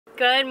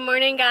Good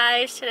morning,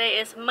 guys. Today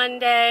is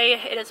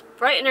Monday. It is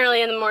bright and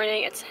early in the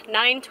morning. It's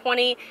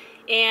 9:20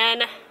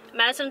 and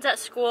Madison's at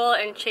school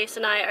and Chase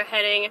and I are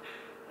heading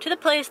to the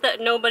place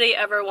that nobody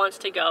ever wants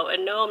to go.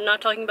 And no, I'm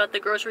not talking about the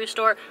grocery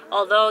store,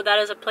 although that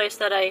is a place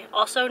that I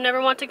also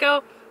never want to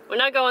go. We're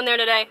not going there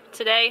today.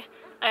 Today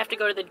I have to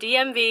go to the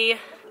DMV.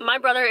 My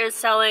brother is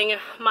selling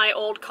my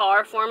old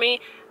car for me.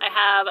 I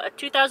have a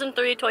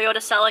 2003 Toyota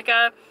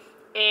Celica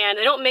and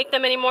they don't make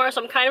them anymore,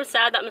 so I'm kind of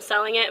sad that I'm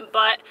selling it,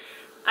 but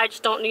I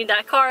just don't need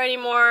that car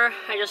anymore.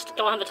 I just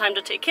don't have the time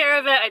to take care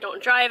of it. I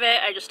don't drive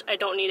it. I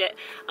don't need it.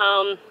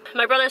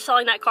 My brother's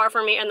selling that car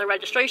for me and the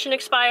registration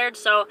expired,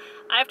 so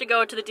I have to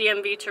go to the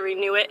DMV to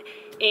renew it,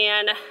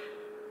 and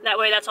that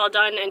way that's all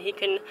done and he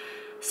can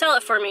sell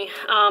it for me.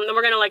 And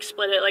we're gonna like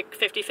split it like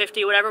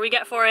 50-50, whatever we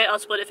get for it. I'll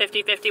split it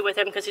 50-50 with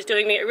him because he's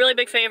doing me a really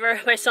big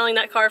favor by selling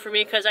that car for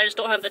me because I just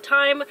don't have the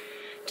time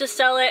to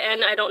sell it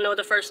and I don't know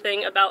the first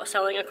thing about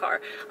selling a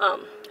car.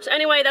 So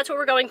anyway, that's where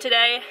we're going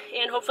today,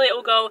 and hopefully it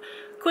will go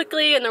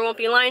quickly and there won't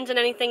be lines and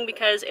anything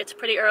because it's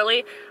pretty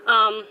early.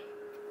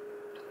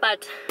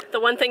 But the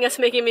one thing that's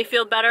making me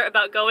feel better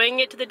about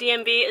going to the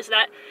DMV is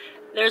that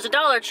there's a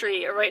Dollar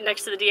Tree right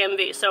next to the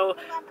DMV. So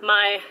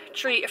my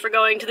treat for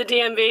going to the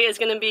DMV is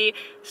going to be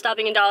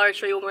stopping in Dollar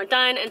Tree when we're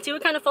done and see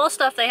what kind of fall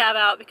stuff they have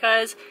out,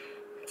 because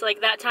it's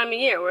like that time of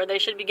year where they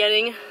should be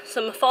getting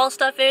some fall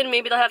stuff in.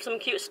 Maybe they'll have some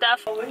cute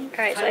stuff.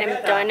 Alright, so I'm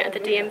done at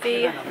the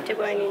DMV. Did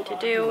what I need to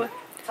do.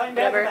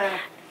 Whatever.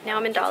 Now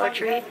I'm in Dollar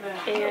Tree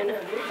and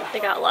they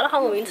got a lot of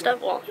Halloween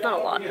stuff. Well, not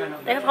a lot.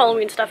 They have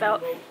Halloween stuff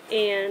out,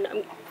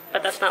 and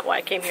but that's not why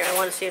I came here. I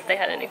want to see if they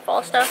had any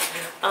fall stuff.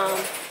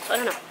 So I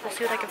don't know. Let's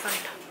see what I can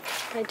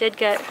find. I did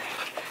get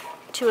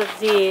 2 of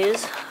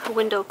these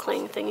window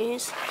cling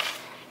thingies.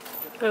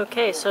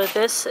 Okay, so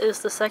this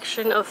is the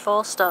section of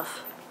fall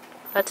stuff.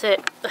 That's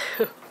it.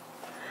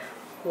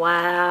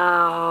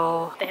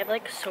 Wow. They have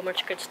like so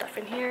much good stuff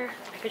in here.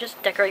 I could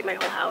just decorate my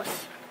whole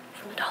house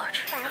from the Dollar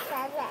Tree.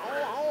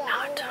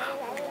 Not.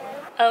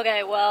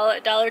 Okay, well,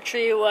 Dollar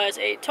Tree was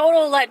a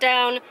total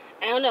letdown.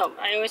 I don't know.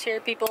 I always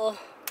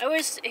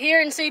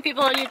hear and see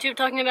people on YouTube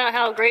talking about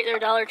how great their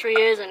Dollar Tree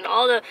is and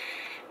all the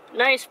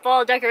nice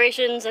fall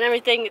decorations and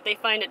everything that they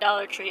find at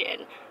Dollar Tree,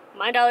 and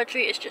my Dollar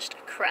Tree is just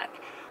crap.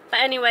 But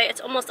anyway,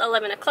 it's almost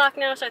 11 o'clock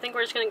now, so I think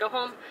we're just gonna go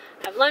home,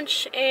 have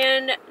lunch,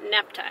 and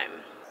nap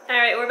time.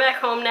 Alright, we're back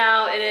home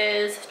now. It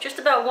is just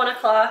about 1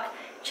 o'clock.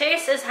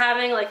 Chase is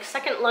having like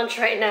second lunch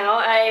right now.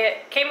 I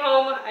came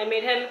home, I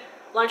made him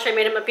lunch. I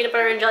made him a peanut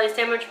butter and jelly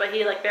sandwich, but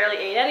he like barely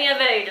ate any of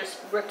it. He just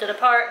ripped it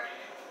apart.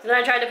 And then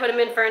I tried to put him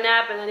in for a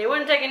nap, and then he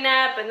wouldn't take a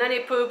nap, and then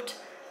he pooped.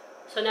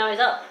 So now he's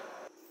up.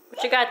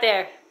 What you got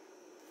there?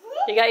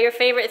 You got your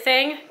favorite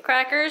thing?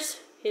 Crackers?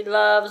 He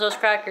loves those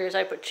crackers.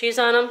 I put cheese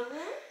on them,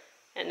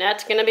 and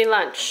that's gonna be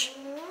lunch.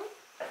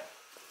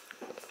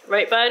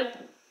 Right, bud?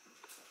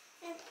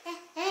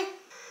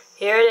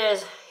 Here it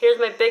is. Here's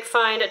my big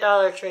find at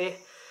Dollar Tree.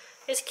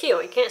 It's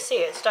cute. You can't see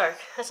it. It's dark.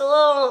 It's a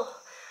little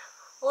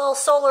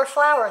solar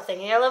flower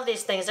thingy. I love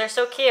these things. They're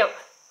so cute.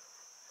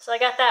 So I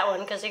got that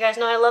one because you guys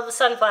know I love the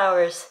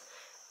sunflowers.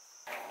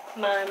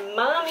 My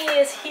mommy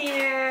is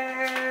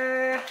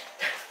here.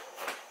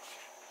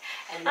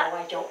 And no,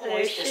 I don't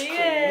always just clean.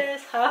 There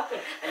she is, huh?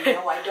 And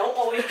no, I don't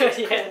always just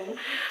clean.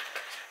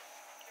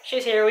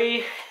 She's here.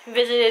 We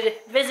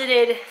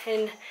visited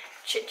and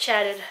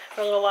chit-chatted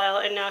for a little while,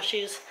 and now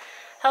she's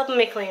helping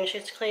me clean.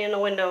 She's cleaning the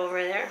window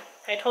over there.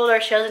 I told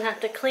her she doesn't have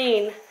to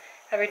clean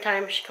every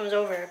time she comes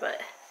over,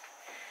 but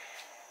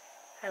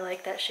I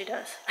like that she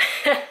does.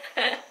 She's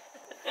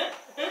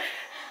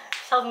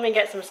helping me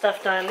get some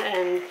stuff done,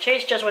 and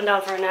Chase just went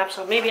down for a nap,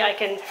 so maybe I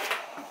can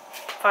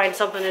find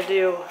something to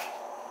do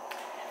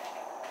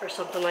or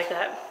something like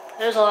that.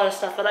 There's a lot of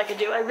stuff that I could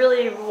do. I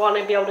really want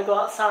to be able to go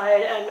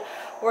outside and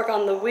work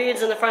on the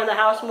weeds in the front of the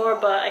house more,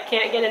 but I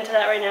can't get into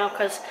that right now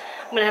because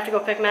I'm gonna have to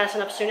go pick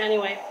Madison up soon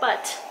anyway.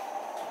 But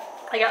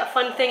I got a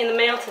fun thing in the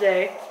mail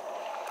today.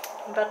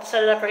 I'm about to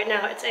set it up right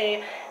now. It's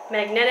a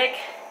magnetic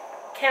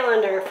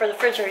calendar for the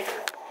refrigerator.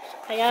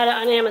 I got it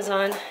on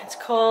Amazon. It's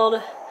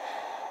called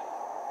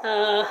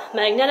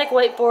Magnetic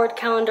Whiteboard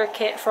Calendar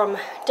Kit from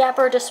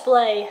Dapper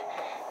Display,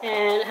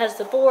 and it has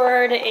the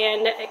board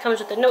and it comes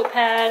with the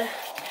notepad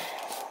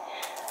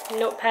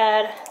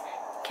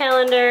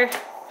calendar.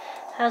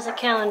 How's the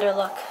calendar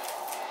look?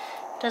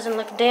 Doesn't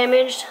look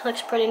damaged,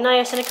 looks pretty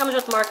nice, and it comes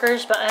with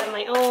markers, but I have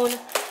my own.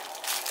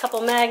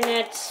 Couple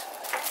magnets,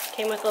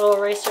 came with little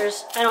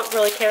erasers. I don't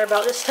really care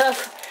about this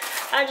stuff.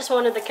 I just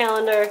wanted the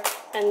calendar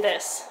and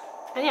this.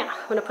 And yeah,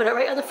 I'm gonna put it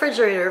right on the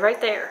refrigerator,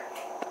 right there.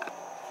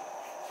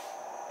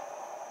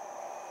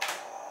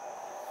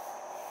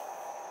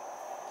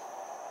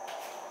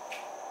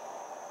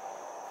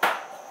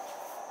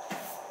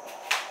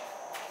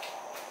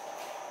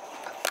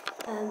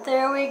 And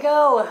there we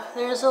go.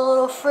 There's a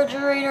little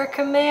refrigerator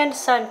command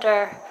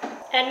center.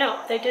 And no,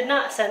 they did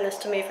not send this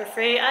to me for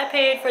free. I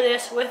paid for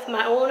this with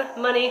my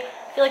own money.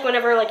 I feel like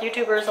whenever like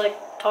YouTubers like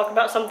talk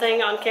about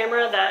something on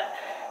camera that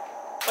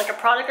like a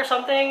product or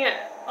something,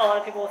 a lot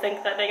of people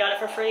think that they got it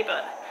for free,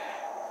 but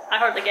I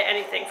hardly get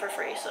anything for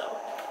free, so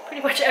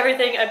pretty much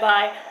everything I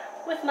buy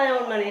with my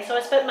own money. So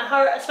I spent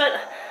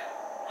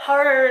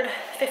hard-earned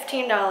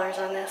 $15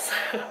 on this.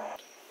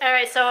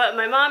 Alright, so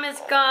my mom is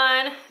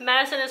gone.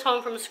 Madison is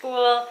home from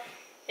school.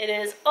 It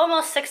is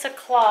almost 6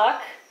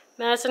 o'clock.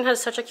 Madison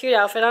has such a cute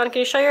outfit on. Can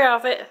you show your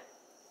outfit?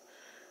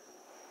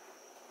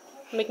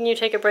 I'm making you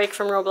take a break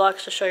from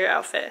Roblox to show your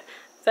outfit.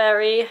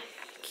 Very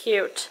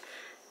cute.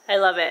 I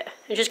love it.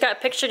 And she's got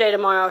picture day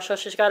tomorrow, so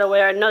she's got to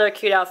wear another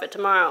cute outfit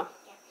tomorrow.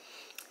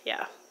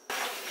 Yeah.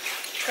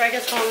 Greg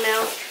is home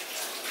now.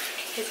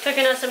 He's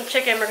cooking us some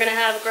chicken. We're going to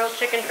have grilled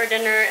chicken for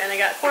dinner, and I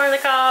got corn on the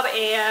cob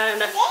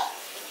and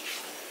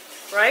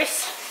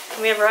rice.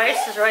 Can we have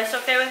rice? Is rice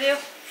okay with you?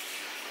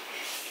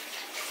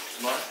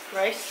 What?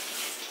 Rice?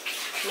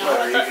 No,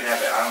 whatever, you can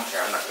have it. I don't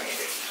care. I'm not going to eat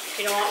it.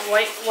 You don't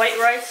want white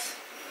rice?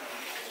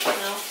 No? I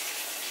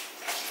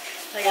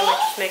think I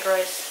might just make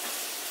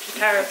rice. I'm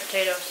tired of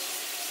potatoes.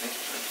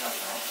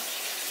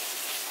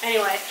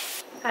 Anyway,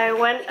 I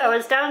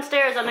was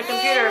downstairs on the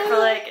computer for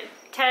like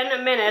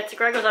 10 minutes.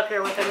 Greg was up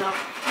here with him though.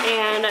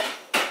 And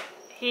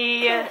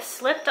he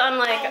slipped on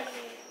like,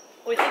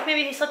 we think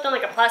maybe he slipped on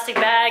like a plastic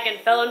bag and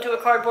fell into a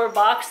cardboard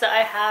box that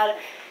I had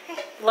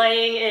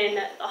laying in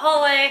the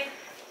hallway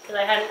because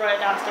I hadn't brought it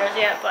downstairs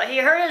yet. But he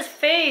hurt his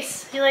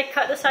face. He like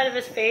cut the side of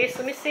his face.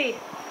 Let me see.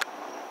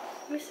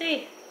 Let me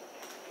see.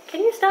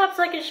 Can you stop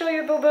so I can show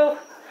your boo-boo?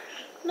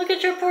 Look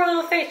at your poor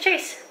little face.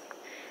 Chase.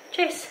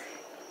 Chase.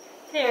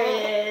 There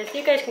it is.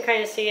 You guys can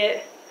kind of see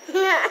it.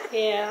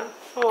 Yeah.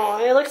 Oh,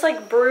 it looks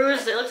like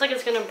bruised. It looks like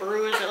it's gonna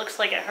bruise. It looks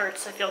like it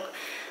hurts. I feel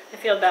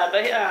bad,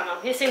 but I don't know.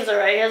 He seems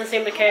alright. He doesn't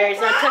seem to care. He's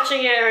not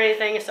touching it or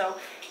anything, so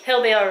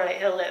he'll be alright.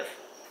 He'll live.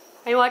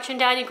 Are you watching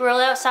Daddy grill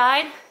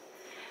outside?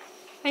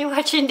 Are you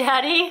watching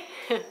Daddy?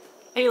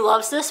 He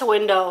loves this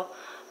window.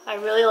 I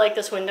really like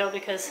this window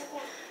because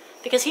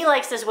he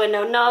likes this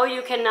window. No,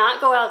 you cannot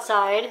go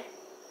outside.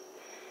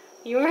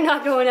 You are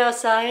not going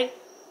outside.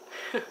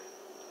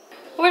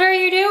 What are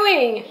you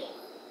doing?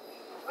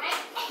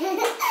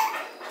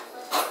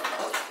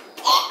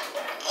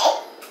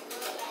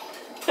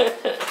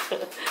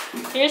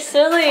 You're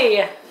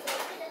silly.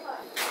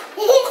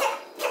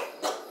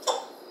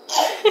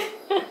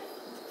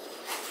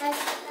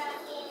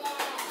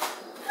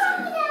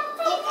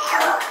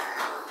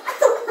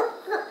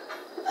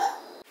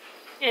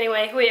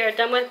 Anyway, we are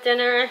done with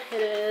dinner.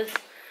 It is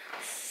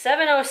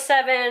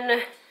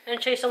 7:07 and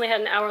Chase only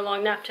had an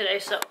hour-long nap today,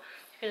 so it's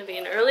gonna be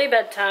an early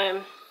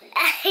bedtime.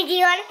 Do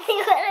you want to see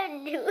what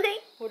I'm doing?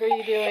 What are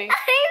you doing?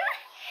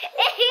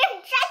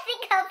 I'm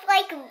dressing up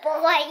like a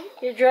boy.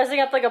 You're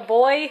dressing up like a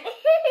boy?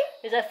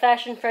 Is that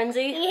Fashion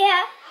Frenzy?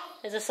 Yeah.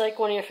 Is this like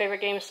one of your favorite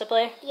games to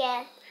play?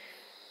 Yeah.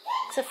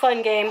 It's a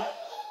fun game.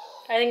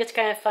 I think it's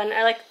kind of fun.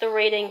 I like the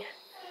rating.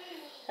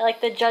 I like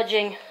the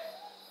judging.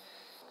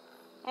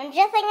 I'm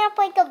dressing up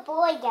like a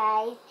boy,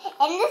 guys.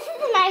 And this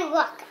is my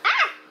look.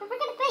 Ah! I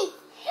forgot a face.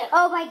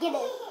 Oh my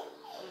goodness.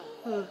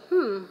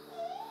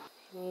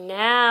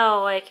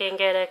 Now I can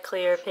get a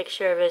clear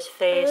picture of his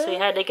face. We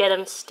had to get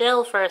him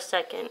still for a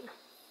second.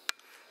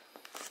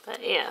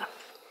 But yeah.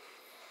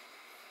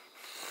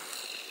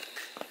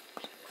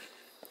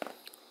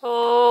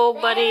 Oh,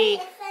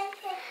 buddy.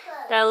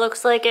 That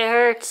looks like it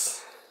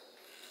hurts.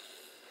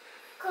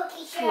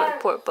 My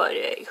poor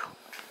buddy.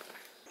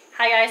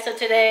 Hi guys, so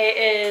today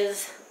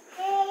is...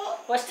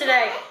 What's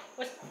today?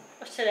 What's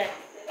today?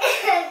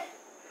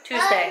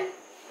 Tuesday.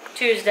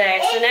 Tuesday.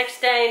 It's the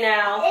next day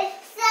now.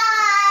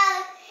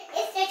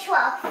 It's the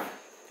 12th.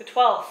 The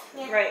 12th.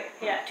 Yeah. Right.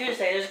 Yeah,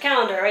 Tuesday. There's a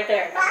calendar right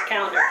there. There's a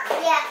calendar.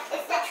 Yeah,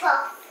 it's the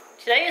 12th.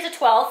 Today is the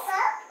 12th.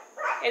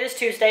 It is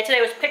Tuesday.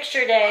 Today was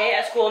picture day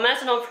at school.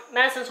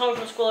 Madison's home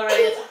from school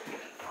already. It's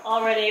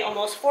already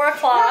almost 4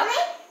 o'clock. Mommy,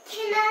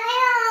 can I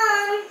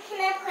put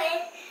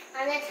it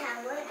on the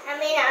tablet? I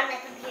mean on the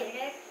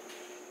computer.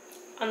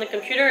 On the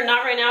computer?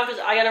 Not right now because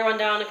I gotta run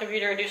down on the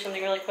computer and do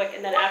something really quick,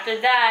 and then after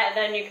that,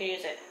 then you can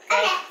use it.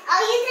 Okay?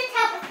 I'll use the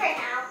tablet for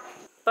now.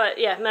 But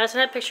yeah, Madison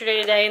had picture day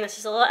today, and this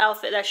is a little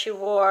outfit that she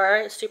wore.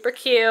 It's super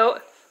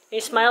cute.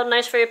 You smiled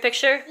nice for your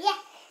picture? Yeah.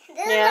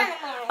 Yeah.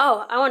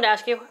 Oh, I wanted to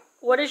ask you,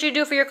 what did you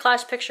do for your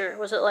class picture?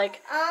 Was it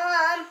like?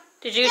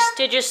 Did you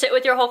sit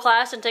with your whole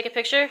class and take a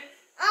picture?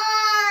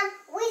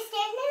 We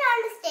standing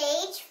on the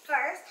stage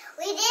first.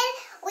 We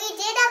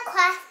did a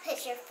class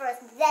picture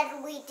first.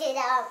 Then we did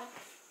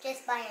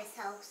just by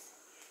ourselves.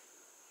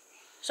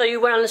 So you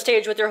went on the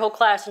stage with your whole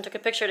class and took a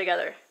picture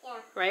together? Yeah.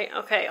 Right?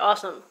 Okay,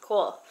 awesome,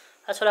 cool.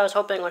 That's what I was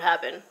hoping would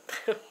happen.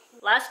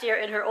 Last year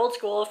in her old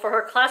school, for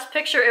her class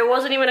picture, it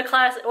wasn't even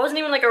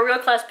like a real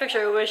class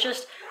picture. It was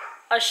just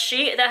a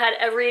sheet that had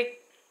every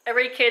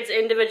kid's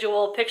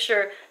individual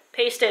picture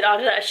pasted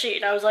onto that sheet.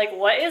 And I was like,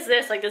 what is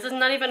this? Like, this is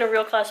not even a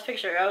real class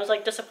picture. I was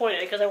like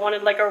disappointed because I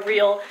wanted like a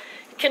real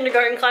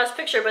kindergarten class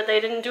picture, but they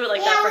didn't do it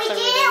like that for some reason.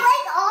 Yeah, we did it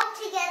like all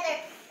together.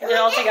 You did it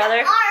all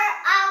together?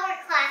 Our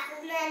class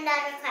and then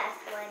another class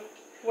one.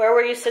 Where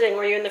were you sitting?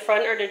 Were you in the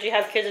front or did you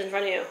have kids in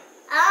front of you?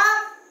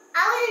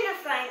 I was in the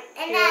front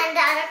and then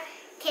the other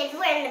kids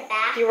were in the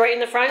back. You were right in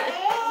the front?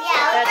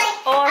 Yeah, That's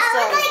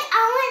awesome.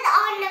 I was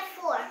on the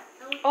floor.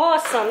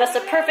 Awesome. That's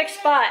the perfect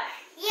spot.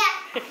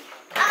 Yeah.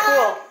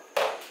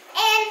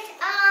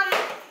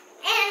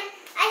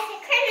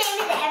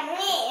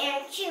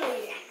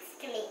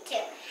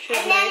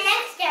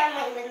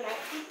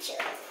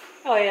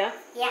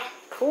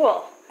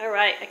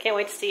 can't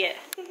wait to see it.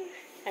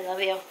 I love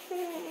you.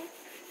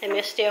 I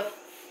missed you.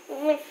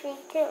 Miss me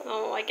too.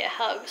 Oh, I get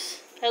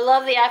hugs. I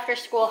love the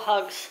after-school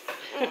hugs.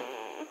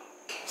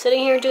 Sitting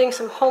here doing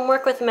some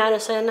homework with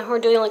Madison. We're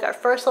doing like our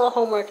first little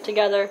homework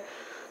together.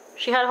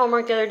 She had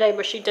homework the other day,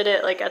 but she did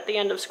it like at the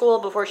end of school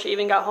before she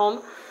even got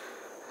home.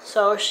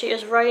 So she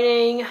is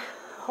writing a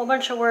whole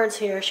bunch of words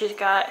here. She's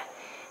got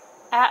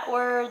at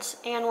words,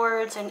 and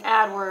words, and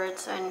add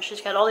words, and she's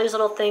got all these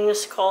little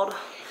things called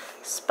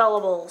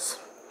spellables.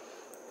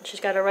 And she's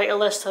got to write a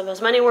list of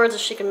as many words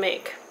as she can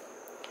make.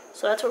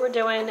 So that's what we're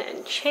doing,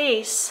 and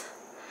Chase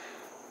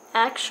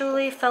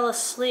actually fell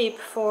asleep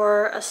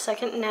for a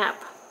second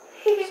nap.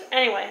 So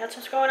anyway, that's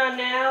what's going on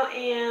now,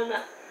 and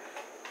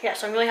yeah,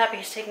 so I'm really happy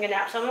he's taking a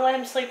nap. So I'm gonna let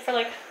him sleep for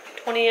like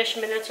 20-ish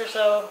minutes or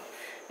so,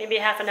 maybe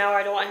half an hour.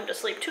 I don't want him to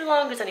sleep too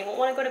long because then he won't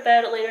want to go to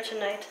bed later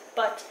tonight.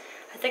 But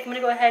I think I'm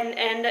gonna go ahead and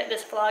end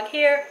this vlog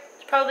here.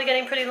 It's probably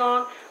getting pretty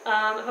long.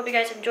 I hope you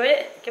guys enjoyed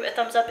it. Give it a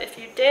thumbs up if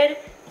you did.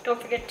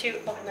 Don't forget to,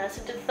 oh,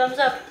 Madison did the thumbs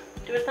up.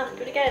 Do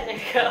it again, there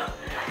you go.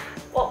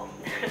 Well,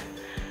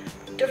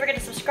 don't forget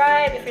to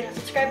subscribe if you're not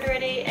subscribed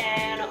already,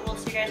 and we'll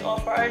see you guys all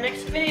for our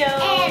next video.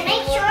 And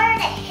make sure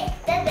to hit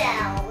the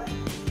bell.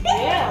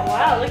 Yeah,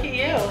 wow, look at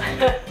you.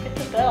 Hit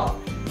the bell.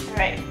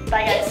 Alright,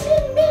 bye guys.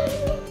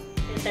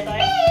 Say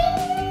bye.